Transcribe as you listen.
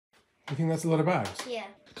You think that's a lot of bags? Yeah.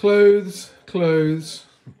 Clothes,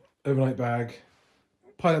 overnight bag,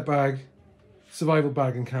 pilot bag, survival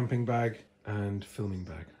bag and camping bag, and filming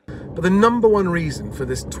bag. But the number one reason for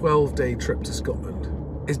this 12-day trip to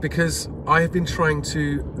Scotland is because I have been trying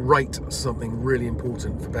to write something really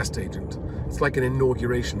important for Best Agent. It's like an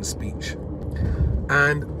inauguration speech.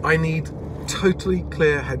 And I need totally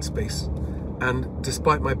clear headspace. And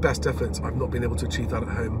despite my best efforts, I've not been able to achieve that at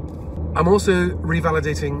home. I'm also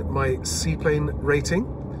revalidating my seaplane rating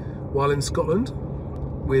while in Scotland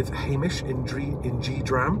with Hamish in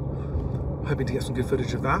G-Dram. Hoping to get some good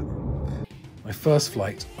footage of that. My first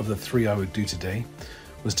flight of the 3 I would do today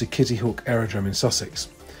was to Kitty Hawk Aerodrome in Sussex,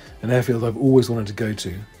 an airfield I've always wanted to go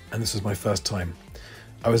to, and this was my first time.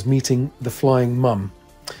 I was meeting the flying mum,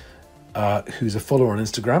 who's a follower on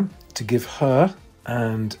Instagram, to give her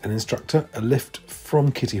and an instructor a lift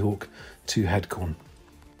from Kitty Hawk to Headcorn.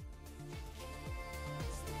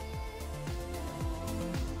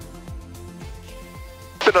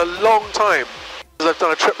 It's been a long time since I've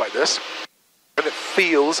done a trip like this, and it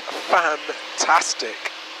feels fantastic.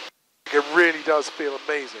 It really does feel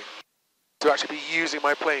amazing to actually be using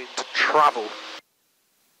my plane to travel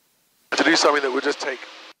and to do something that would just take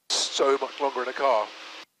so much longer in a car.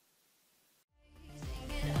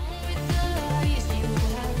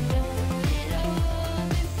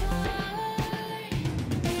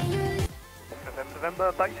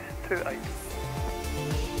 November base 28.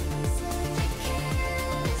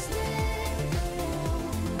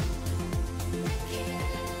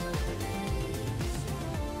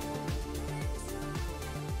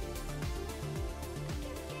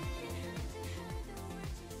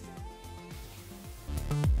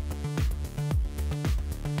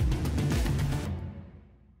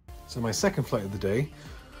 So my second flight of the day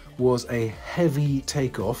was a heavy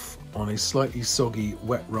takeoff on a slightly soggy,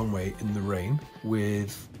 wet runway in the rain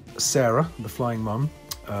with Sarah, the flying mum,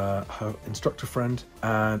 her instructor friend,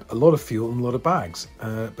 and a lot of fuel and a lot of bags.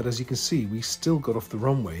 But as you can see, we still got off the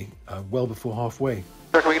runway well before halfway.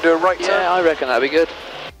 Reckon we can do a right turn? Yeah, I reckon that'd be good.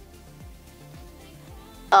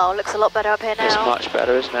 Oh, looks a lot better up here now. It's much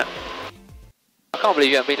better, isn't it? I can't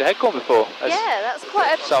believe you haven't been to Headcorn before. Yeah, that's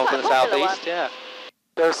quite a south quite and popular southeast, yeah.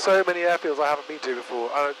 There are so many airfields I haven't been to before.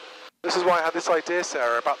 This is why I had this idea,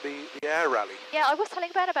 Sarah, about the air rally. Yeah, I was telling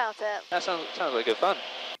Ben about it. That sounds like good fun.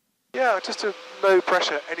 Yeah, just to no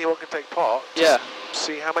pressure, anyone can take part. Yeah.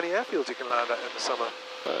 See how many airfields you can land at in the summer.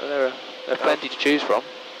 There are plenty to choose from.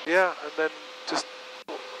 Yeah, and then just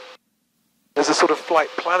there's a sort of flight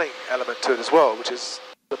planning element to it as well, which is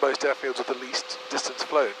the most airfields with the least distance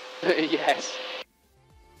flown. Yes.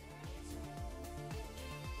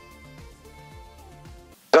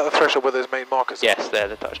 Is that the threshold where those main markers are? Yes, they're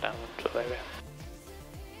the touchdown ones. There we are.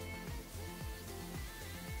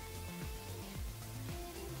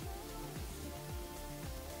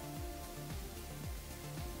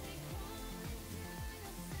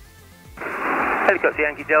 Helicopter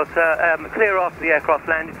Yankee Delta, clear after the aircraft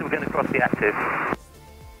landed, so we're going to cross the active.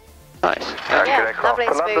 Nice. Yeah, lovely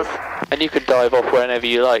and smooth. And you can dive off whenever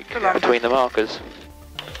you like between the markers.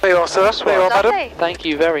 There you are, sir. There you are, madam. Lovely. Thank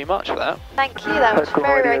you very much for that. Thank you, that was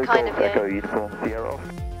very, very kind of Echo you. uniform, Sierra.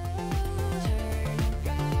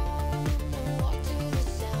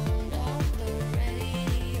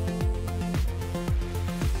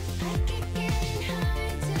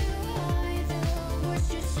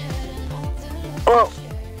 Well,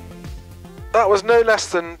 that was no less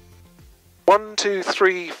than 1, 2,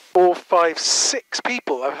 3, 4, 5, 6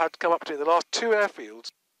 people I've had to come up to in the last 2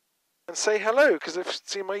 airfields and say hello because they've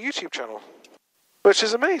seen my YouTube channel, which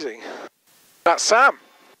is amazing. That's Sam,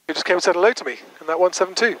 who just came and said hello to me in that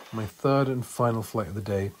 172. My third and final flight of the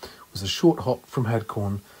day was a short hop from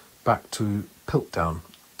Headcorn back to Piltdown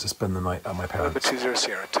to spend the night at my parents'. Number 20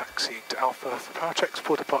 Sierra, taxiing to Alpha for power checks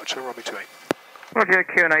for departure, Robbie 28. Roger,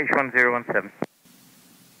 QNH 1017.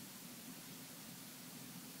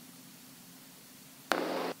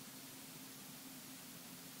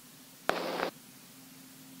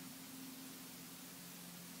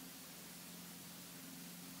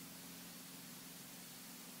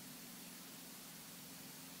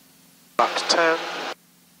 Back to 10.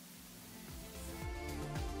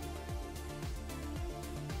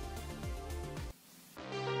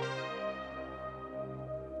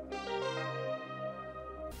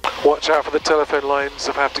 Watch out for the telephone lines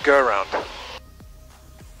if I have to go around.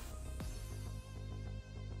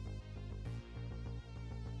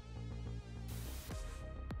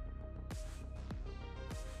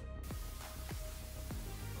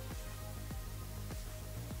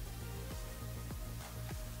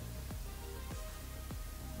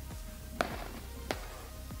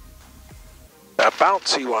 A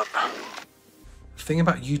bouncy one. The thing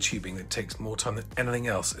about YouTubing that takes more time than anything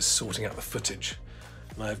else is sorting out the footage.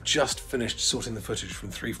 And I've just finished sorting the footage from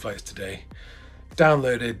 3 flights today.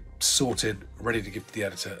 Downloaded, sorted, ready to give to the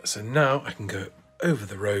editor. So now I can go over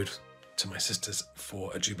the road to my sister's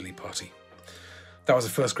for a Jubilee party. That was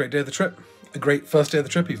the first great day of the trip. A great first day of the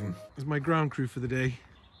trip even. This is my ground crew for the day.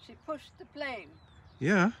 She pushed the plane.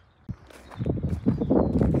 Yeah.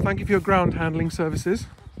 Thank you for your ground handling services.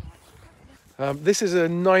 This is a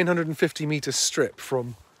 950 metre strip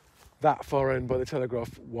from that far end by the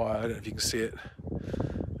telegraph wire, I don't know if you can see it,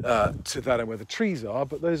 to that end where the trees are,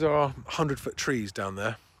 but those are 100-foot trees down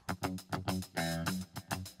there.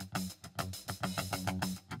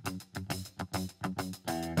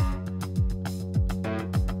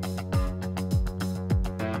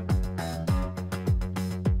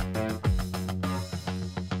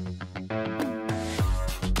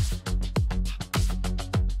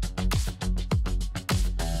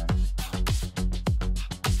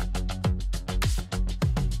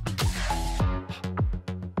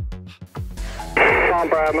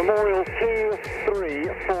 Memorial 2, 3,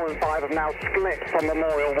 4 and 5 have now split from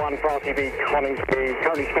Memorial 1 for RTB Coningsby,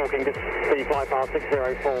 currently stalking this the flight path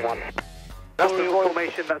 6041. That's the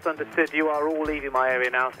formation, that's understood. You are all leaving my area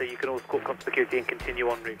now, so you can all escort comm security and continue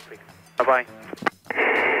en route, please. Bye-bye.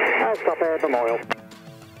 Stop here, Memorial.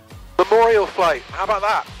 Memorial flight, how about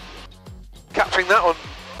that? Capturing that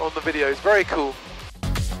on the video is very cool.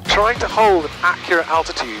 Trying to hold an accurate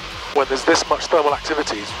altitude when there's this much thermal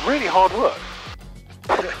activity is really hard work.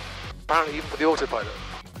 Apparently even for the autopilot.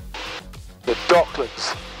 The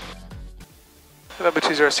Docklands. November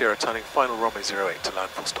 20 turning final runway 08 to land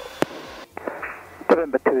full stop.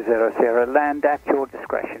 November 20 land at your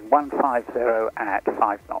discretion, 150 at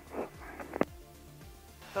 5 knots.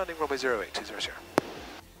 Landing runway 08 200.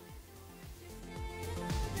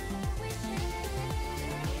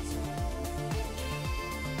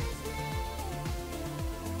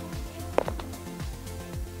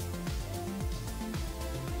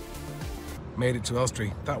 Made it to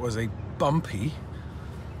Elstree. That was a bumpy,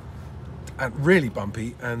 and really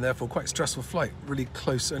bumpy, and therefore quite stressful flight. Really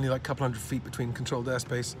close, only like a couple hundred feet between controlled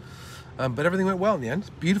airspace. But everything went well in the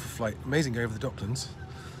end. Beautiful flight, amazing going over the Docklands.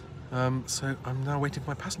 So I'm now waiting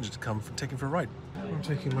for my passenger to come from taking for a ride. I'm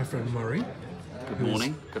taking my friend Murray. Good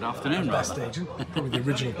morning, good afternoon, Best agent, probably the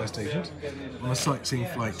original best agent, on a sightseeing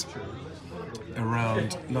flight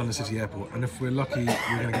around London City Airport. And if we're lucky,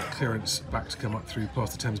 we're going to get clearance back to come up through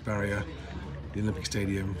past the Thames Barrier, the Olympic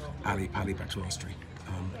Stadium, Ali Pali back to Elstree.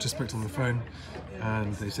 Just spoke to them on the phone,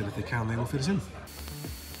 and they said if they can, they will fit us in.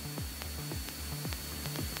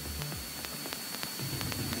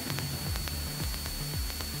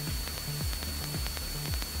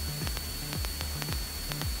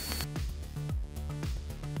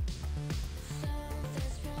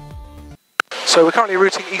 So we're currently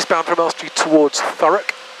routing eastbound from Elstree towards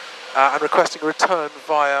Thurrock and requesting a return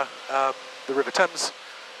via the River Thames,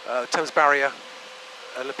 Thames Barrier,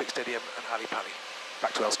 Olympic Stadium and Ali Pali.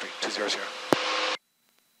 Back to Elstree, 200.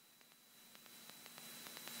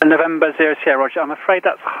 November 00, Roger. I'm afraid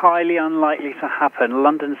that's highly unlikely to happen.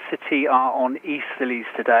 London City are on easterlies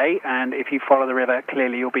today, and if you follow the river,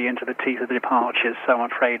 clearly you'll be into the teeth of the departures, so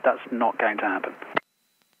I'm afraid that's not going to happen.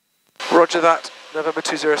 Roger that, November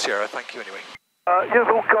 20, thank you anyway. Yes,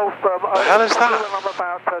 all Golf. The hell is that? I'm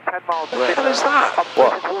about 10 miles. What the hell is that?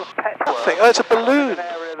 What? Nothing. Oh, it's a balloon. An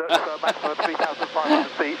area that's maximum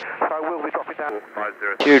 3,500 feet, so I will be dropping down.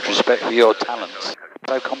 Huge respect for your talents.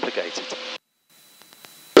 So complicated.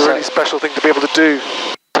 It's a really special thing to be able to do.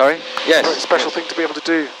 Sorry? Yes. Very special thing to be able to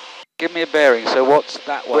do. Give me a bearing. So what's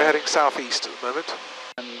that one? We're heading southeast at the moment.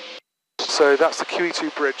 So that's the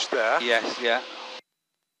QE2 bridge there. Yes, yeah.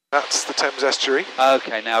 That's the Thames estuary.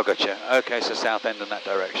 Okay, now gotcha. Okay, so south end in that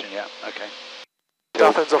direction, yeah, okay.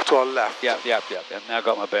 South end's off to our left. Yeah. Now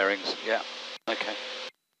got my bearings, yeah, okay.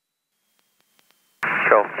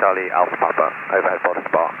 Golf Charlie Alpha Papa, overhead bottom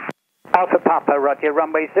bar. Alpha Papa, Roger.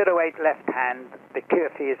 Runway 08 left hand. The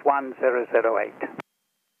QFE is 1008.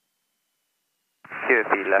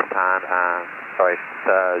 QFE left hand and, 08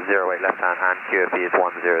 left hand and QFE is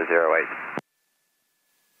 1008.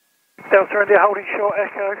 Delta India holding short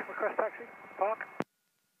echo, request taxi, park.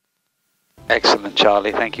 Excellent,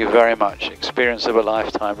 Charlie, thank you very much. Experience of a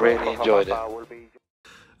lifetime, really enjoyed it.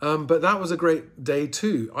 But that was a great day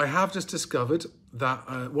too. I have just discovered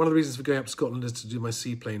that one of the reasons for going up to Scotland is to do my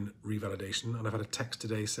seaplane revalidation, and I've had a text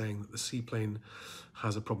today saying that the seaplane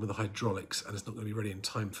has a problem with the hydraulics and it's not going to be ready in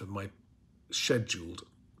time for my scheduled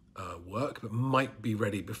work, but might be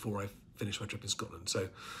ready before I finish my trip in Scotland. So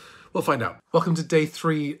We'll find out. Welcome to day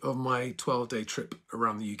 3 of my 12-day trip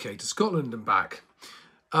around the UK to Scotland and back.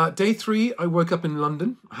 Day 3, I woke up in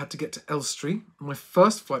London. I had to get to Elstree. My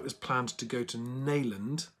first flight was planned to go to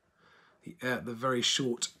Neyland, the very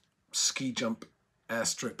short ski jump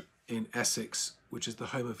airstrip in Essex, which is the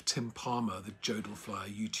home of Tim Palmer, the Jodel Flyer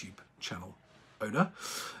YouTube channel owner,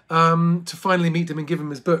 to finally meet him and give him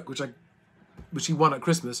his book, which he won at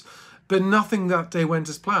Christmas. But nothing that day went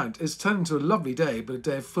as planned. It's turned into a lovely day, but a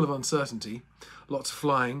day full of uncertainty, lots of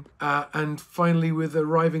flying, and finally with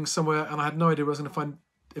arriving somewhere, and I had no idea where I was going to find,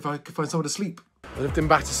 if I could find somewhere to sleep. I lived in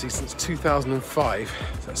Battersea since 2005,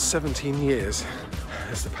 so that's 17 years.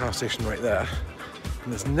 There's the power station right there.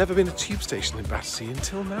 And there's never been a tube station in Battersea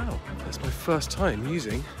until now. That's my first time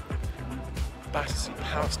using Battersea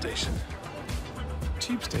Power Station.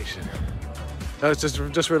 Tube station. I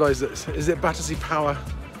just realised that, is it Battersea Power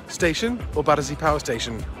Station or Battersea Power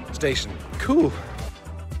Station? Station. Cool.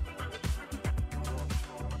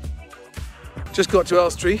 Just got to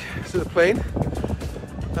Elstree to the plane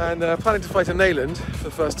and planning to fly to Neyland for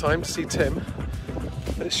the first time to see Tim.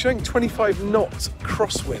 And it's showing 25 knots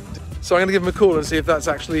crosswind. So I'm going to give him a call and see if that's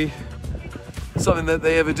actually something that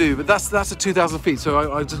they ever do. But that's at 2,000 feet,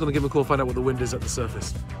 so I'm just going to give him a call and find out what the wind is at the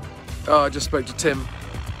surface. I just spoke to Tim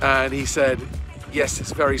and he said, yes,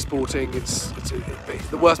 it's very sporting.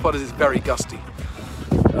 The worst part is it's very gusty.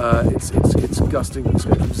 It's gusting. It's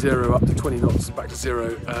going from 0 up to 20 knots and back to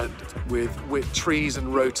 0, and with trees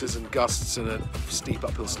and rotors and gusts and a steep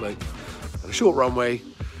uphill slope and a short runway.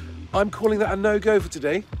 I'm calling that a no-go for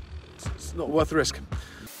today. It's not worth the risk.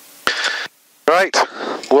 Right,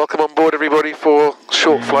 welcome on board everybody for a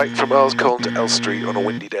short flight from Earlscolne to Elstree on a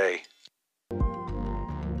windy day.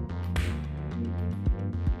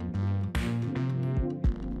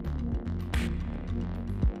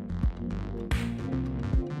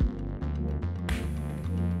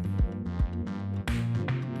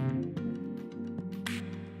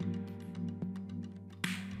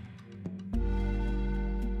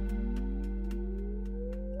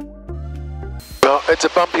 Well, it's a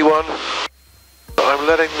bumpy one. I'm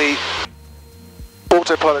letting the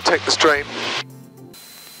autopilot take the strain.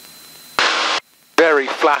 Very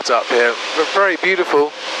flat up here, but very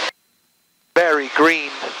beautiful, very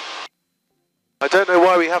green. I don't know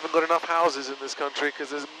why we haven't got enough houses in this country,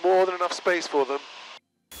 because there's more than enough space for them.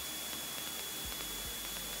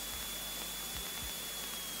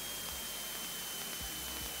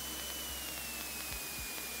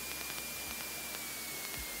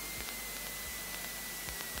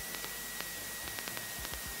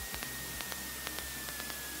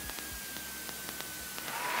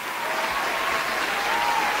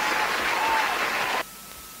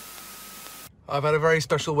 I've had a very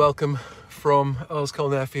special welcome from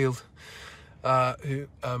Earlscolne Airfield,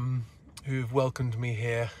 who've welcomed me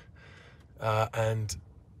here, and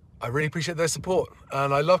I really appreciate their support.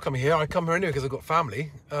 And I love coming here. I come here anyway because I've got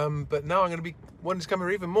family, but now I'm going to be wanting to come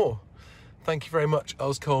here even more. Thank you very much,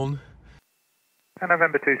 Earlscolne.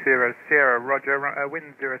 November 20 Sierra, Roger.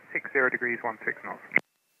 Wind 060 degrees 16 knots.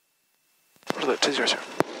 What is that? 200.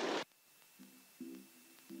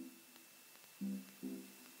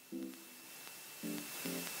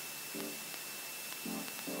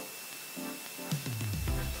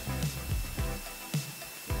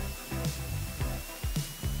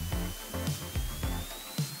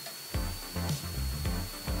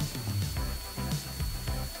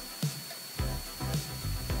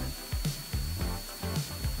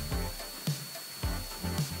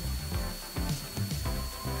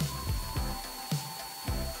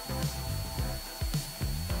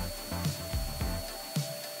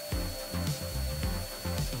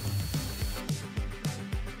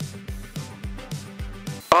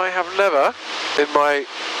 I have never, in my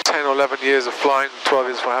 10 or 11 years of flying, 12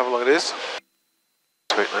 years for however long it is,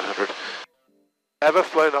 900, ever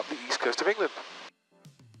flown up the east coast of England.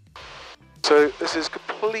 So this is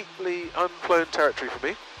completely unflown territory for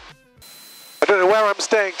me. I don't know where I'm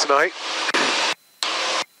staying tonight,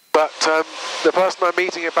 but the person I'm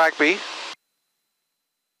meeting at Bagby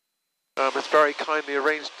has very kindly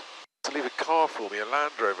arranged to leave a car for me, a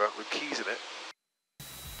Land Rover with keys in it.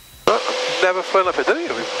 But I've never flown up here. I don't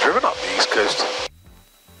think I've driven up the east coast.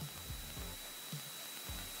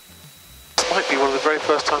 This might be one of the very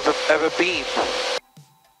first times I've ever been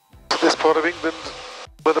to this part of England,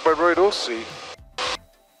 whether by road or sea.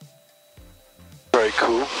 Very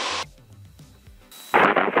cool.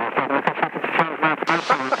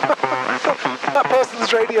 That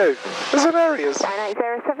person's radio is hilarious.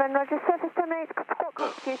 9807, Roger, surface terminates, Oh,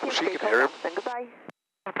 well, she can hear him. Goodbye.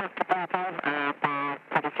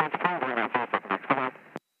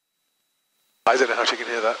 I don't know how she can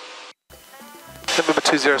hear that. November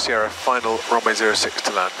 20 Sierra, final runway 06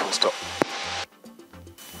 to land, full stop.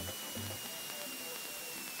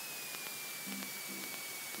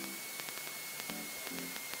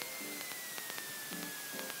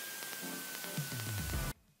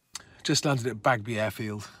 Just landed at Bagby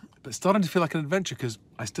Airfield, but starting to feel like an adventure because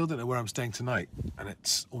I still don't know where I'm staying tonight, and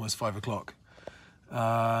it's almost 5 o'clock.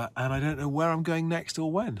 And I don't know where I'm going next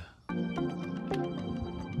or when.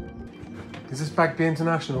 Is this Bagby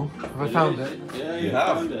International? Have I found it? Yeah, you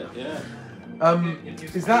have. Found it, yeah.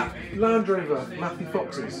 Is that Land Rover Matthew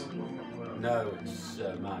Fox's? No, it's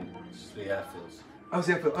mine. It's the airfields. Oh, it's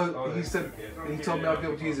the airfield. Oh, he said, he told me I'd be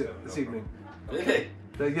able to use it this evening. Really?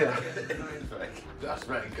 Yeah. That's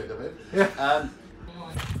very good of him. Yeah.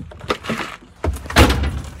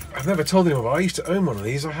 I've never told anyone, but I used to own one of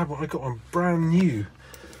these. I got one brand new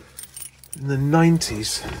in the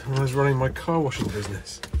 90s when I was running my car washing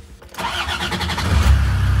business.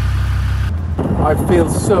 I feel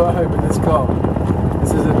so at home in this car.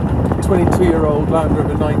 This is a 22-year-old Land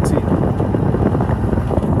Rover 90,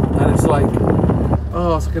 and it's like,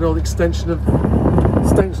 oh, it's like an old extension of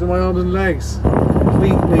my arms and legs.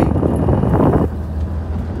 Completely.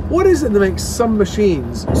 What is it that makes some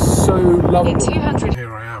machines so lovable?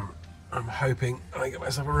 Here I am. I'm hoping I get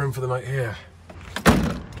myself a room for the night here.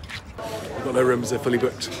 I've got no rooms, they're fully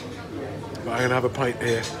booked. But I'm going to have a pint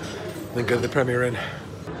here, then go to the Premier Inn.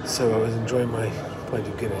 So I was enjoying my pint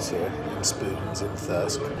of Guinness here, in spoons, in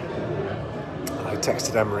Thirsk. And I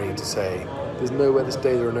texted Anne-Marie to say, there's nowhere to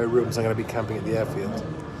stay, there are no rooms, I'm going to be camping at the airfield.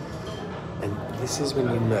 And this is when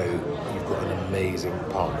you know you've got an amazing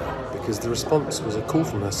partner, because the response was a call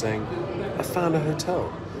from her saying, I found a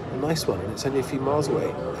hotel, a nice one, and it's only a few miles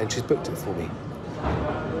away, and she's booked it for me.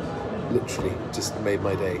 Literally, just made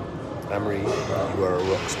my day. Anne-Marie, you are a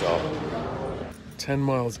rock star. 10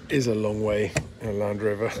 miles is a long way in a Land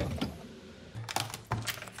Rover.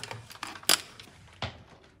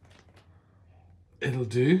 It'll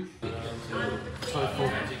do.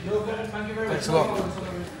 Thanks a lot.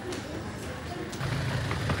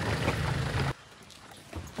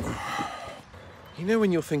 You know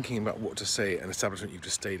when you're thinking about what to say at an establishment you've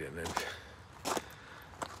just stayed in, and you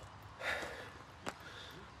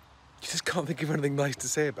just can't think of anything nice to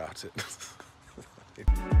say about it.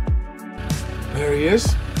 There he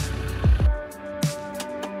is.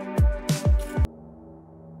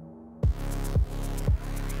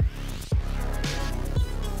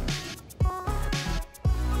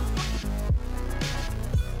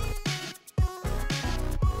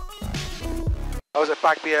 I was at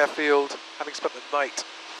Bagby Airfield, having spent the night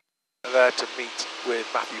there to meet with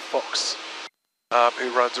Matthew Fox,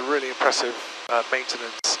 who runs a really impressive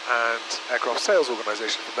maintenance and aircraft sales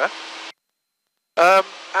organisation from there.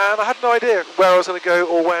 And I had no idea where I was going to go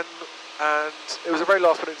or when, and it was a very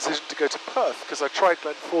last minute decision to go to Perth, because I tried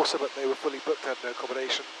Glenforsa but they were fully booked, had no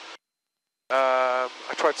accommodation. I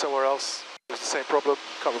tried somewhere else, it was the same problem,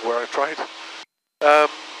 can't remember where I tried.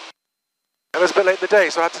 And it was a bit late in the day,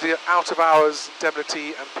 so I had to do out of hours indemnity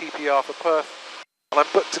and PPR for Perth. And I'm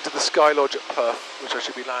booked into the Sky Lodge at Perth, which I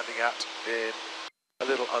should be landing at in a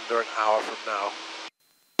little under an hour from now.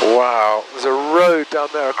 Wow, there's a road down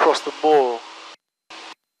there across the moor.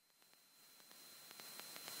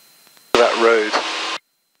 That road.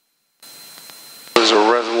 There's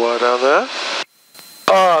a reservoir down there.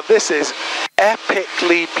 Oh, this is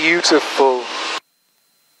epically beautiful.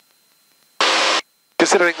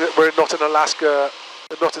 Considering that we're not in Alaska,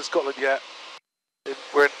 we're not in Scotland yet,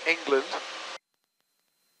 we're in England,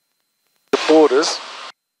 the borders.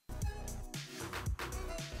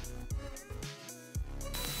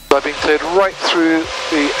 So I've been cleared right through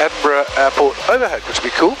the Edinburgh Airport overhead, which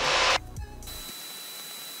would be cool.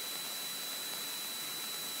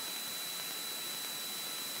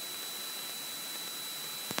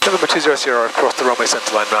 November 20 Sierra, across the runway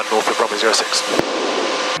centre line, round north of runway 06.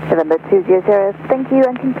 November 20, thank you,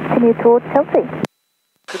 and continue towards Kelty.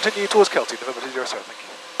 Continue towards Kelty, November 20, thank you.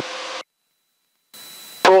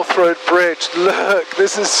 Forth Road Bridge, look,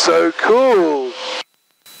 this is so cool.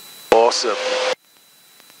 Awesome.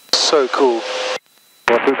 So cool.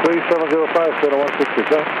 123-705-160,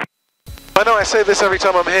 sir. I know I say this every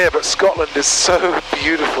time I'm here, but Scotland is so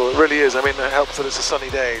beautiful, it really is. I mean, it helps that it's a sunny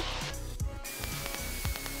day.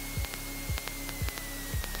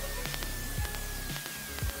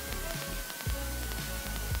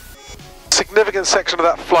 Significant section of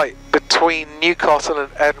that flight between Newcastle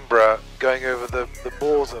and Edinburgh, going over the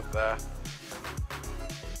moors up there.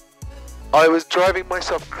 I was driving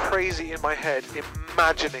myself crazy in my head,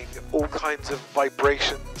 imagining all kinds of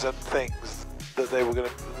vibrations and things that they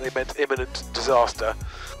meant imminent disaster.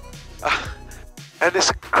 And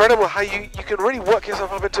it's incredible how you can really work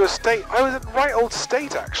yourself up into a state. I was in the right old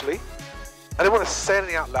state, actually. I didn't want to say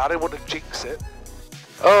anything out loud, I didn't want to jinx it.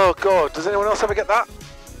 Oh God, does anyone else ever get that?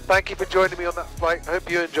 Thank you for joining me on that flight. I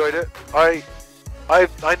hope you enjoyed it. I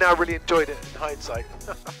now really enjoyed it in hindsight.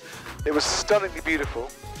 It was stunningly beautiful.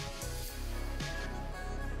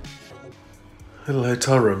 Little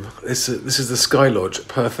hotel room. This is the Sky Lodge at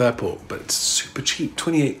Perth Airport, but it's super cheap,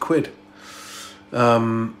 28 quid.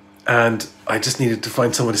 And I just needed to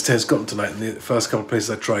find somewhere to stay in Scotland tonight, and the first couple of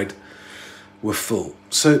places I tried were full.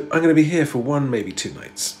 So I'm going to be here for 1, maybe 2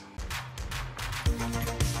 nights.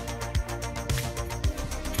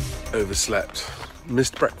 Overslept,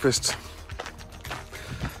 missed breakfast,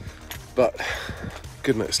 but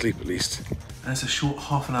good night's sleep at least. And it's a short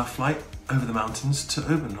half-an-hour flight over the mountains to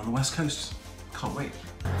Oban on the west coast. Can't wait.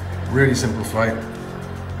 Really simple flight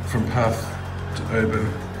from Perth to Oban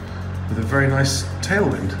with a very nice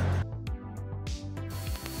tailwind.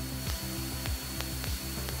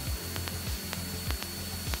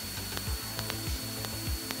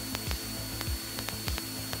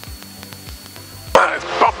 It's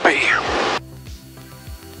bumpy.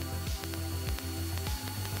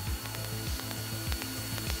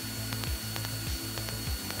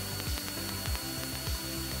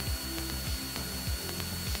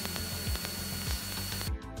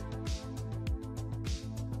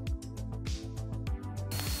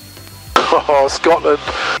 Oh, Scotland,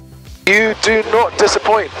 you do not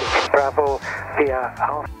disappoint. Bravo via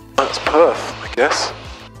Alpha. That's Perth, I guess.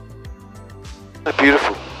 They're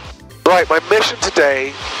beautiful. Right, my mission today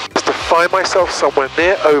is to find myself somewhere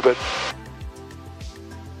near Oban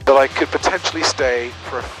that I could potentially stay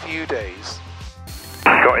for a few days.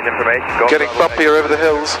 Got his information. Getting bumpier over the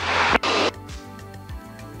hills.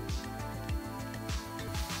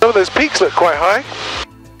 Some of those peaks look quite high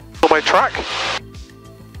on my track.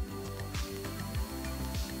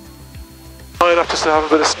 High enough just to have a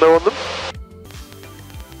bit of snow on them.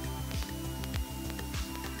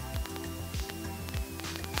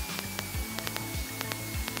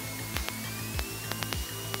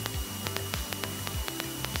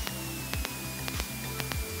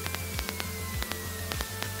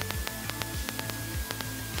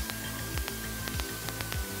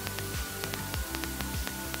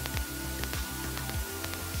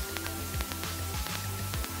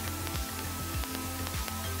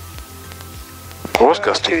 Was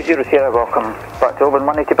gusty. 20 Sierra, welcome back to Oban,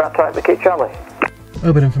 180 back track, the Cape Charlie.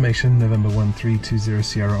 Oban information, November 1320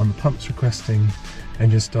 Sierra on the pumps, requesting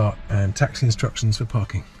engine start and taxi instructions for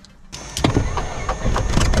parking.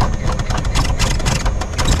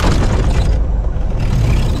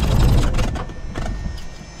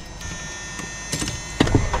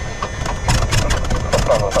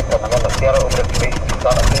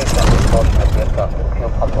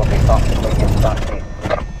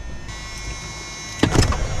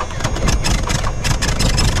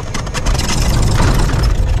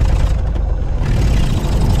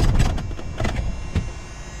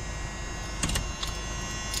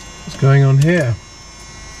 What's going on here?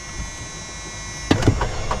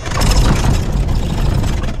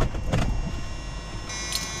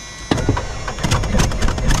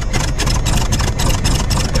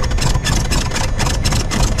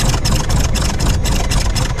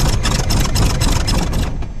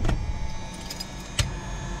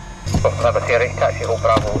 Number 30, taxi Hope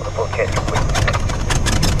Bravo, report Chester, please.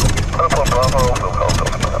 Report Bravo, we'll call to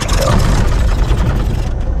number 30.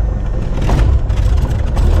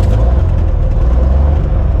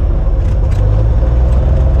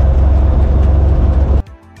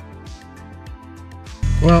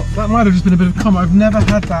 Well, that might have just been a bit of comment. I've never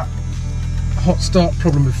had that hot start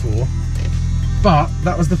problem before, but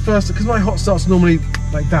that was the first, because my hot start's normally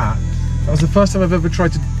like that. That was the first time I've ever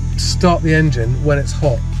tried to start the engine when it's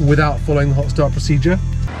hot without following the hot start procedure.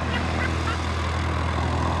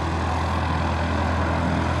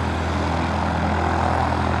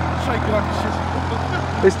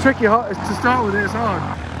 It's tricky to start with, it's hard.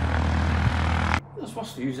 You're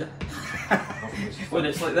supposed to use it. When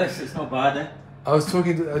it's like this, it's not bad, eh? I was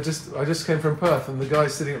talking to, I just came from Perth, and the guy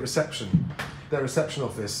sitting at reception, their reception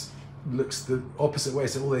office looks the opposite way,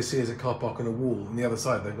 so all they see is a car park and a wall, and the other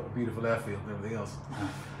side they've got a beautiful airfield and everything else.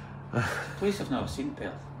 Place I've never seen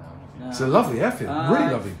Perth. No. It's a lovely airfield,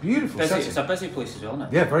 really lovely, beautiful. Busy, it's a busy place as well, isn't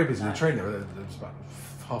it? Yeah, very busy. The train there, there's about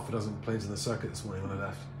half a dozen planes in the circuit this morning when I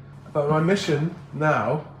left. But my mission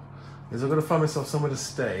now is I've got to find myself somewhere to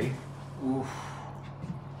stay. Oof.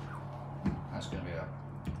 That's going to be a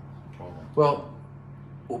problem. Well,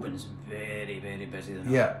 Oban's very, very busy.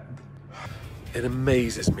 Yeah. It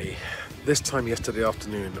amazes me. This time yesterday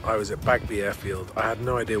afternoon, I was at Bagby Airfield. I had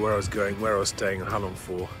no idea where I was going, where I was staying, and how long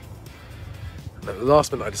for. And at the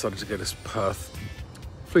last minute, I decided to go to Perth.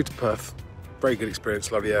 Flew to Perth. Very good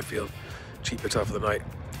experience, lovely airfield. Cheap hotel for the night.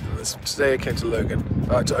 And today I came to Logan,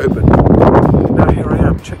 to Oban. Now here I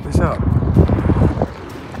am. Check this out.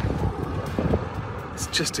 It's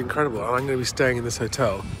just incredible. And I'm going to be staying in this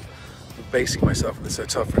hotel, basing myself in this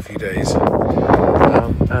hotel for a few days.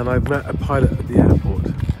 And I've met a pilot at the airport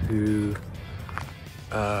who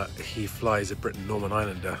he flies a Britain Norman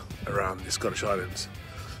Islander around the Scottish Islands,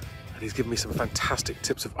 and he's given me some fantastic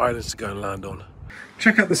tips of islands to go and land on.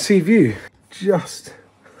 Check out the sea view, just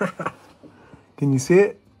can you see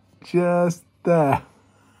it? Just there.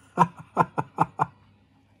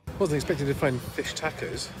 Wasn't expecting to find fish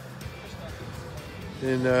tacos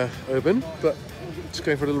in Oban, but just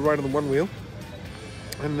going for a little ride on the one wheel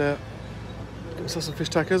and got myself some fish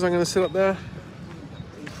tacos. I'm going to sit up there,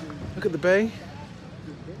 look at the bay,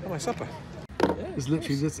 have my supper. It's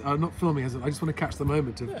literally just, I'm not filming, I just want to catch the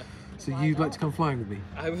moment of. So you'd like to come flying with me?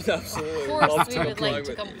 I would absolutely. Of course, we would like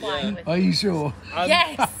to come flying with you. Are you sure?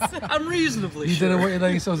 Yes. I'm reasonably You sure. don't know what you're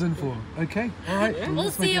letting yourselves in for. Okay, all right. We'll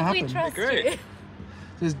let's make see it if we happen. trust Great. you.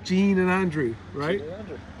 There's Jean and Andrew, right?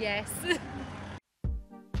 Yes.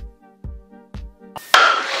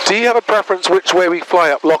 Do you have a preference which way we fly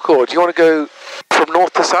up Loch Ord? Do you want to go from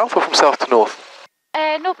north to south or from south to north?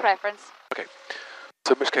 No preference. Okay,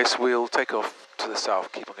 so in which case we'll take off to the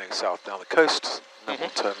south, keep on going south down the coast, and then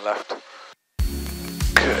we'll turn left.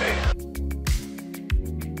 Okay.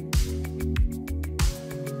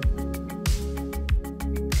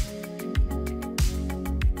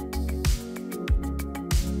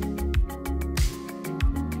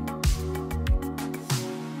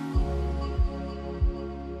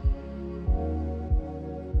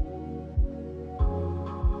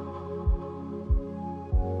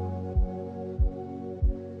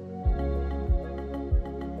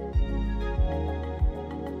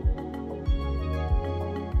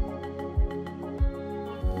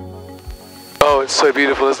 Oh, it's so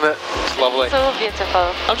beautiful, isn't it? It's lovely. So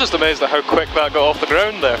beautiful. I'm just amazed at how quick that got off the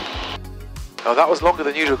ground there. Oh, that was longer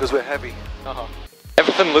than usual because we're heavy.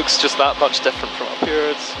 Everything looks just that much different from up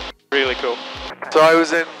here. It's really cool. So I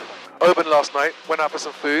was in Oban last night, went out for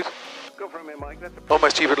some food, on my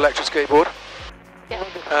stupid electric skateboard,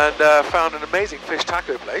 and found an amazing fish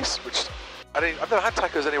taco place, which I've never had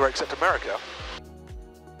tacos anywhere except America.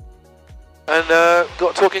 And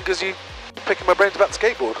got talking because you picking my brains about the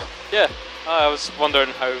skateboard. Yeah, I was wondering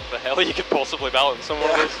how the hell you could possibly balance on one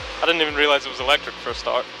of those. I didn't even realise it was electric for a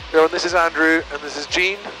start. And this is Andrew, and this is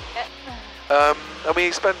Jean. And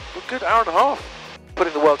we spent a good hour and a half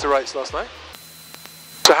putting the world to rights last night.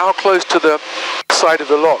 So how close to the side of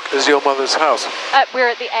the loch is your mother's house? We're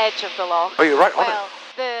at the edge of the loch. Oh, you're right on Well,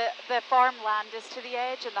 the farmland is to the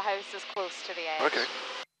edge and the house is close to the edge. Okay.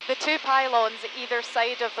 The two pylons at either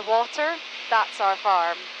side of the water, that's our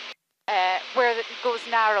farm. Where it goes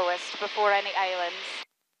narrowest before any islands.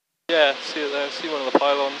 Yeah, see it there, see one of the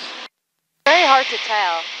pylons. Very hard to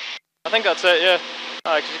tell. I think that's it, yeah.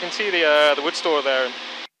 Because you can see the wood store there.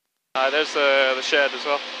 And, there's the shed as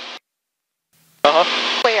well.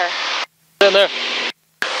 Where? In there.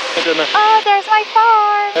 Right in there. Oh, there's my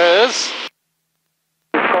farm! There it is.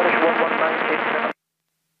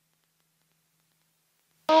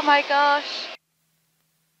 Oh my gosh.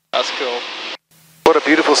 That's cool. What a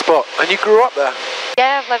beautiful spot. And you grew up there?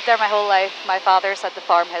 Yeah, I've lived there my whole life. My father's had the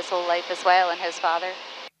farm his whole life as well, and his father.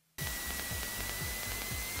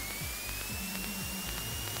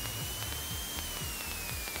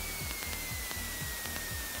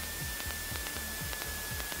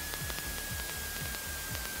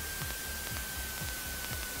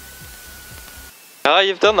 Ah,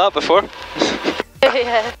 you've done that before.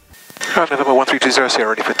 Yeah. November 1320 Sierra,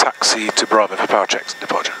 ready for taxi to Bravo for power checks and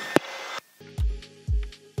departure.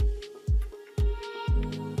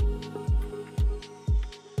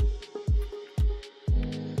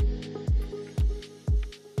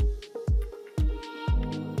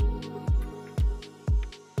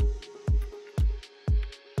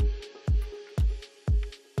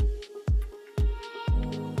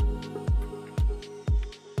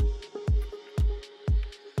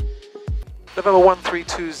 November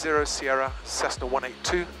 1320 Sierra, Cessna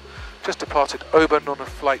 182, just departed Oban on a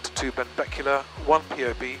flight to Benbecula, 1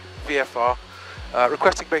 POB, VFR,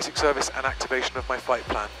 requesting basic service and activation of my flight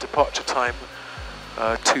plan. Departure time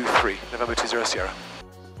 23, November 20 Sierra.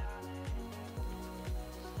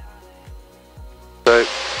 So,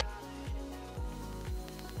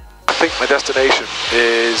 I think my destination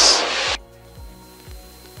is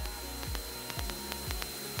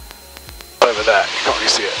over there. You can't really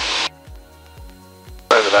see it.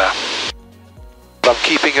 Over there. But I'm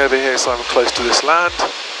keeping over here so I'm close to this land,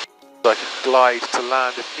 so I can glide to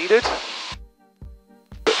land if needed.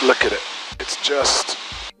 But look at it. It's just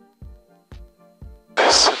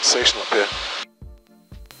sensational up here.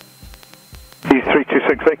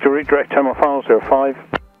 326 Victor, redirect 10 miles 05.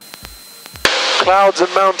 Clouds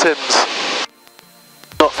and mountains.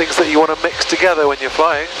 Not things that you want to mix together when you're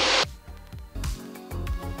flying.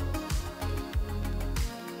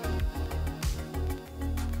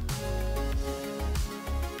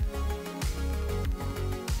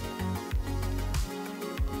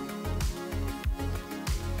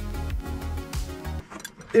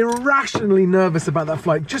 Irrationally nervous about that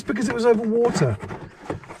flight just because it was over water.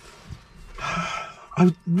 I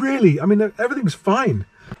mean, everything was fine.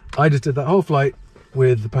 I just did that whole flight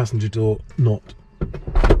with the passenger door not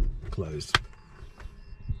closed.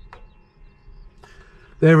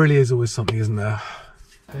 There really is always something, isn't there?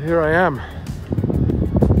 Here I am.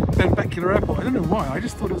 Benbecular Airport. I don't know why, I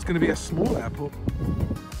just thought it was going to be a small airport.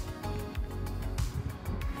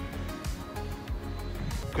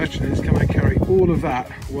 Question is, can I carry all of that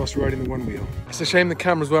whilst riding the one wheel? It's a shame the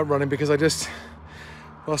cameras weren't running because I just,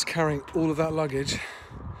 whilst carrying all of that luggage,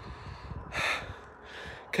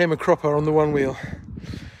 came a cropper on the one wheel.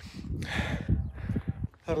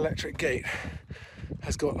 That electric gate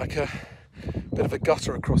has got like a bit of a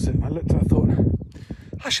gutter across it. I looked and I thought,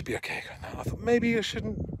 I should be okay going that. I thought maybe I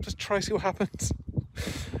shouldn't, just try see what happens.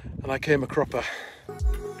 And I came a cropper.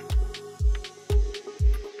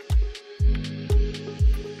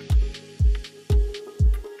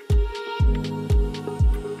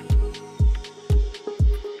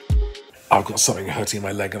 I've got something hurting in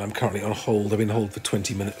my leg and I'm currently on hold. I've been on hold for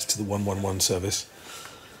 20 minutes to the 111 service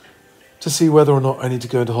to see whether or not I need to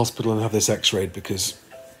go into hospital and have this x-rayed, because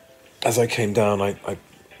as I came down I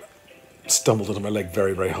stumbled onto my leg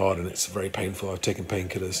very, very hard and it's very painful. I've taken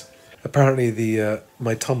painkillers. Apparently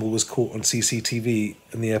my tumble was caught on CCTV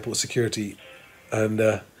in the airport security, and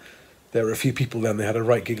there were a few people there and they had a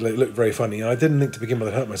right giggle. It looked very funny. I didn't think to begin with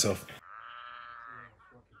I'd hurt myself.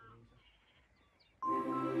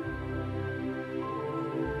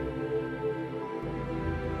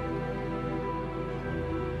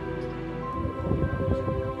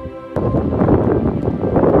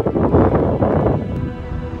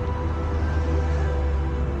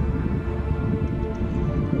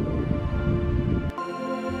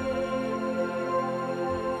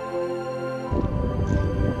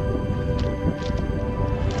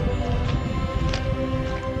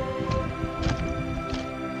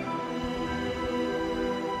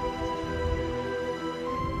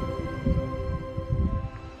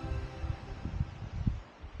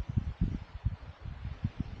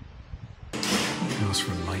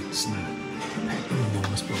 For a light snack,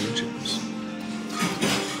 enormous bowl of chips.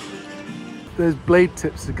 Those blade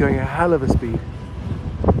tips are going a hell of a speed.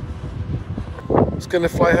 I was going to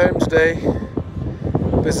fly home today,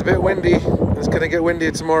 but it's a bit windy. It's going to get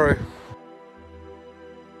windier tomorrow.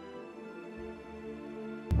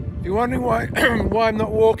 If you're wondering why why I'm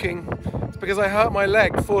not walking, it's because I hurt my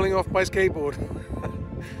leg falling off my skateboard.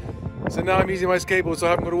 So now I'm using my skateboard, so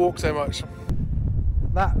I haven't got to walk so much.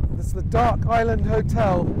 This is the Dark Island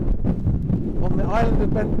Hotel on the island of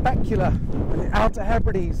Benbecular in the Outer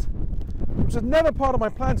Hebrides, which was never part of my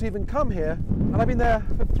plan to even come here, and I've been there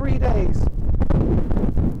for 3 days.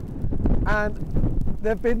 And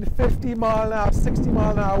there have been 50 mile an hour, 60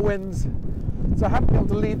 mile an hour winds, so I haven't been able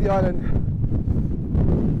to leave the island.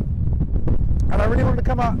 And I really wanted to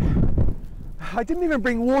come up. I didn't even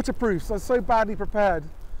bring waterproofs, I was so badly prepared.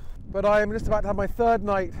 But I am just about to have my third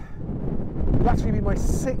night. It'll actually be my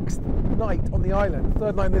 6th night on the island,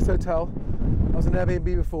 3rd night in this hotel. I was in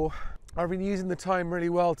Airbnb before. I've been using the time really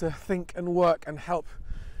well to think and work and help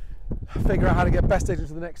figure out how to get best stage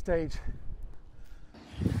into the next stage.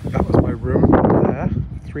 That was my room there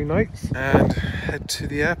for 3 nights, and head to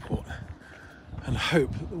the airport and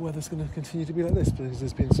hope that the weather's going to continue to be like this, because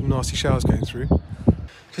there's been some nasty showers going through.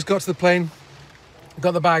 Just got to the plane,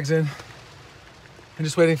 got the bags in, and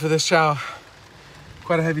just waiting for this shower.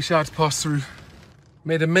 Quite a heavy shower to pass through.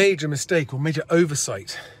 Made a major mistake or major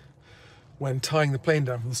oversight when tying the plane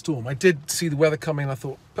down from the storm. I did see the weather coming and I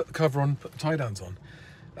thought, put the cover on, put the tie downs on.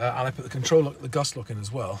 And I put the control lock, the gust lock in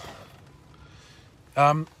as well.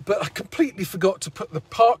 But I completely forgot to put the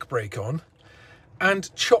park brake on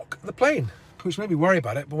and chock the plane, which made me worry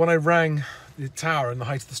about it. But when I rang the tower in the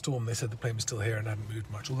height of the storm, they said the plane was still here and hadn't moved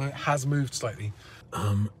much, although it has moved slightly.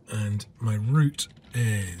 And my route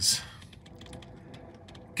is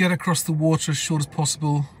get across the water as short as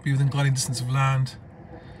possible, be within gliding distance of land,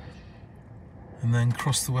 and then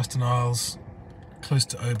cross the Western Isles, close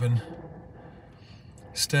to Oban,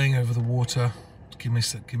 staying over the water to give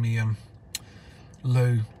me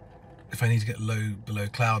low. If I need to get low below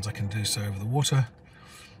clouds, I can do so over the water,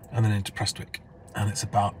 and then into Prestwick. And it's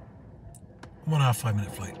about 1 hour,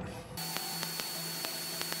 5-minute flight.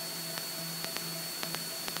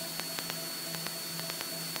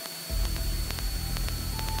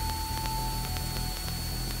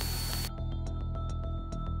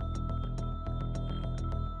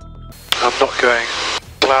 I'm not going.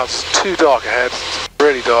 Clouds too dark ahead, it's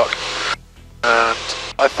really dark, and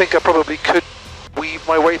I think I probably could weave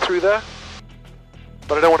my way through there,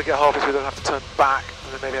 but I don't want to get halfway through, then have to turn back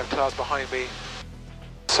and then maybe have clouds behind me.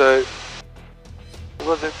 So,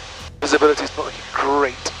 although the visibility is not looking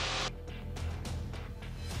great,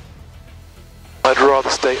 I'd rather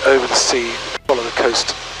stay over the sea, follow the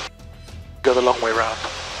coast, go the long way round.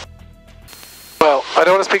 Well, I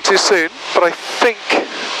don't want to speak too soon, but I think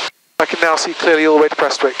I can now see clearly all the way to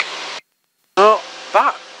Prestwick. Well,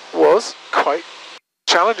 that was quite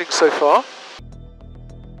challenging so far.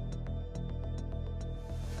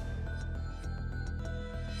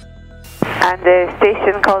 And the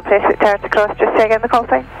station called Prestwick Tower to cross, just say again the call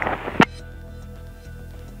sign.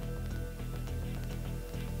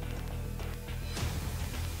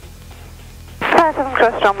 Tower 7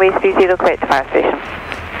 cross runway 30 correct to fire station.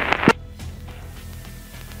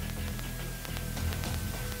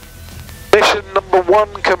 Mission number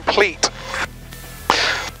 1 complete.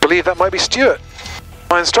 Believe that might be Stuart,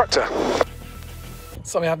 my instructor.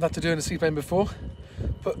 Something I haven't had to do in a seaplane before.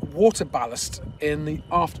 Put water ballast in the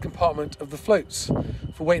aft compartment of the floats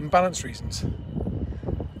for weight and balance reasons.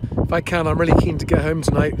 If I can, I'm really keen to get home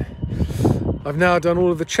tonight. I've now done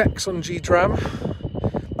all of the checks on G-Dram,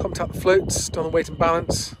 pumped out the floats, done the weight and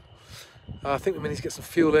balance. I think we may need to get some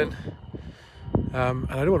fuel in, and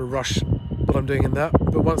I don't want to rush what I'm doing in that,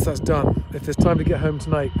 but once that's done, if there's time to get home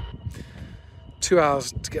tonight, 2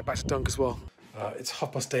 hours to get back to Dunkeswell. It's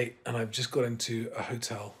 8:30 and I've just got into a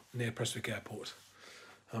hotel near Prestwick Airport.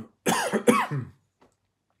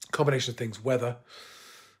 Combination of things, weather,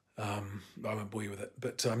 I won't bore you with it,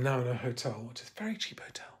 but I'm now in a hotel, which is a very cheap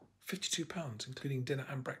hotel, £52, including dinner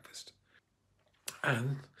and breakfast.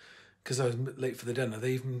 And because I was late for the dinner,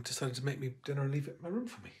 they even decided to make me dinner and leave it in my room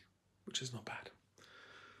for me, which is not bad.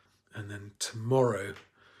 And then tomorrow,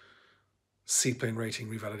 seaplane rating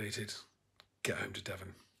revalidated, get home to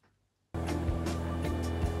Devon.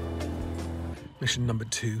 Mission number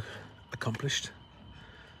 2 accomplished.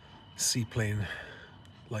 Seaplane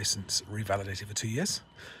license revalidated for 2 years.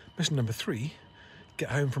 Mission number 3, get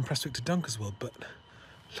home from Prestwick to Dunkeswell, but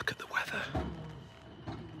look at the weather.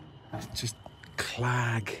 It's just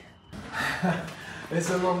clag. It's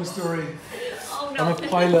a long story. Oh, no. I'm a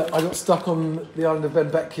pilot. I got stuck on the island of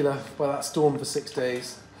Benbecula by that storm for 6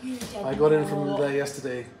 days. I got in from there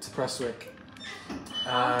yesterday to Prestwick,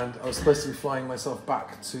 and I was supposed to be flying myself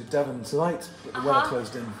back to Devon tonight, but the weather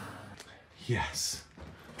closed in. Yes.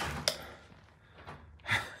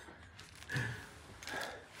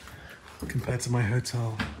 Compared to my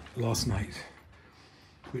hotel last night,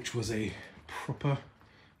 which was a proper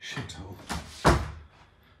shithole,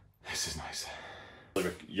 this is nice.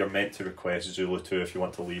 You're meant to request Zulu 2 if you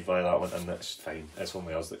want to leave via that one, and that's fine. It's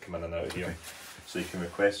only us that come in and out of here. Okay. So you can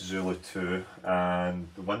request Zulu 2, and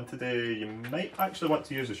the one today you might actually want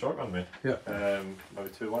to use the short runway. Yeah. Maybe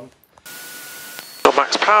 2-1. Got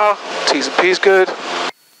max power, T's and P's good,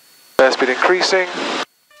 airspeed increasing.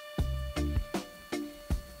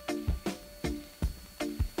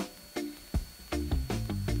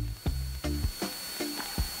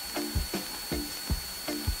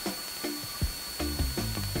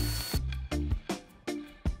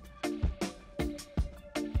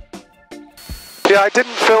 Yeah, I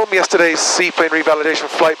didn't film yesterday's seaplane revalidation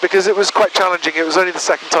flight because it was quite challenging. It was only the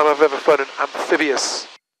second time I've ever flown an amphibious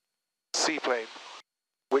seaplane,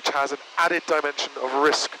 which has an added dimension of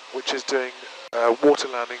risk, which is doing water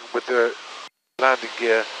landing with the landing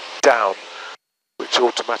gear down, which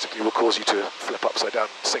automatically will cause you to flip upside down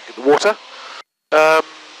and sink in the water.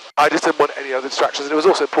 I just didn't want any other distractions, and it was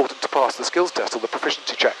also important to pass the skills test or the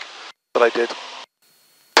proficiency check that I did.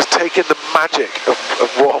 Just take in the magic of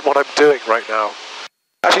what I'm doing right now.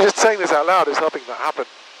 Actually, just saying this out loud is helping that happen.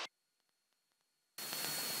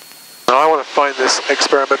 Now I want to find this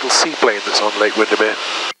experimental seaplane that's on Lake Windermere.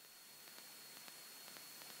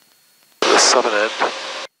 At the southern end.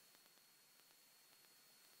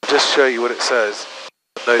 I'll just show you what it says.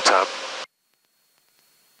 NOTAM.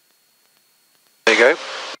 There you go.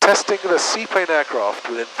 Testing the seaplane aircraft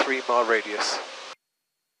within 3-mile radius.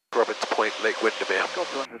 Robbins Point, Lake Windermere.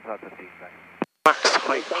 Max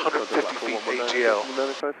height 150 feet AGL.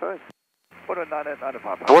 955.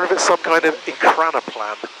 I wonder if it's some kind of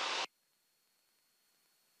plan.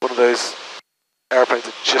 One of those aeroplanes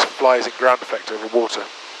that just flies in ground effect over water.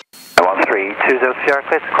 1320 Sierra,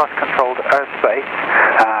 clear to cross-controlled airspace.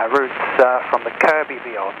 Routes from the Kirby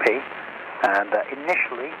VRP, and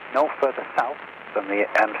initially no further south than the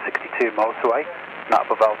M62 motorway, not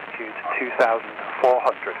above altitude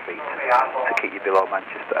 2,400 feet to keep you below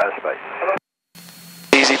Manchester airspace.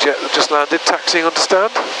 EasyJet just landed, taxiing on to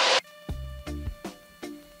stand.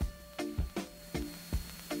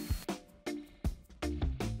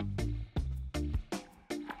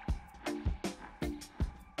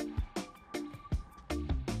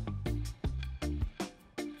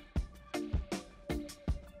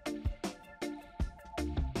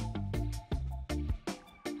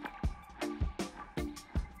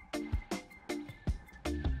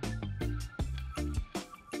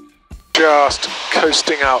 Just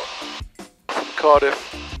coasting out from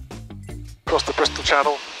Cardiff, across the Bristol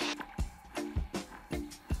Channel.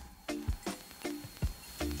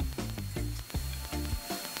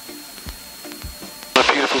 A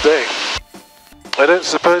beautiful day. I don't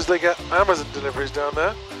suppose they get Amazon deliveries down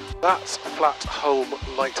there. That's Flatholm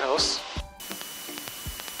Lighthouse.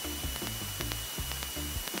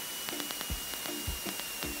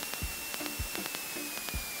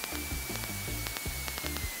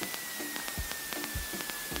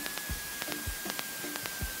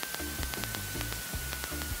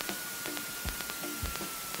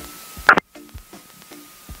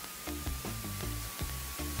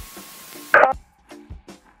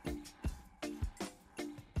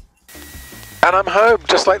 And I'm home,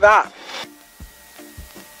 just like that.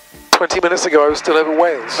 20 minutes ago I was still over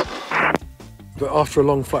Wales. But after a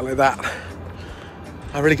long flight like that,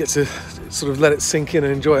 I really get to sort of let it sink in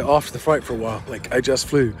and enjoy it after the flight for a while. Like, I just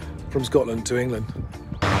flew from Scotland to England.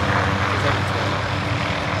 That's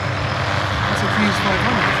a Hughes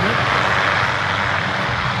 500, isn't it?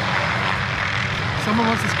 Someone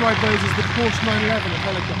once described those as the Porsche 911 of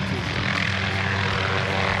helicopters.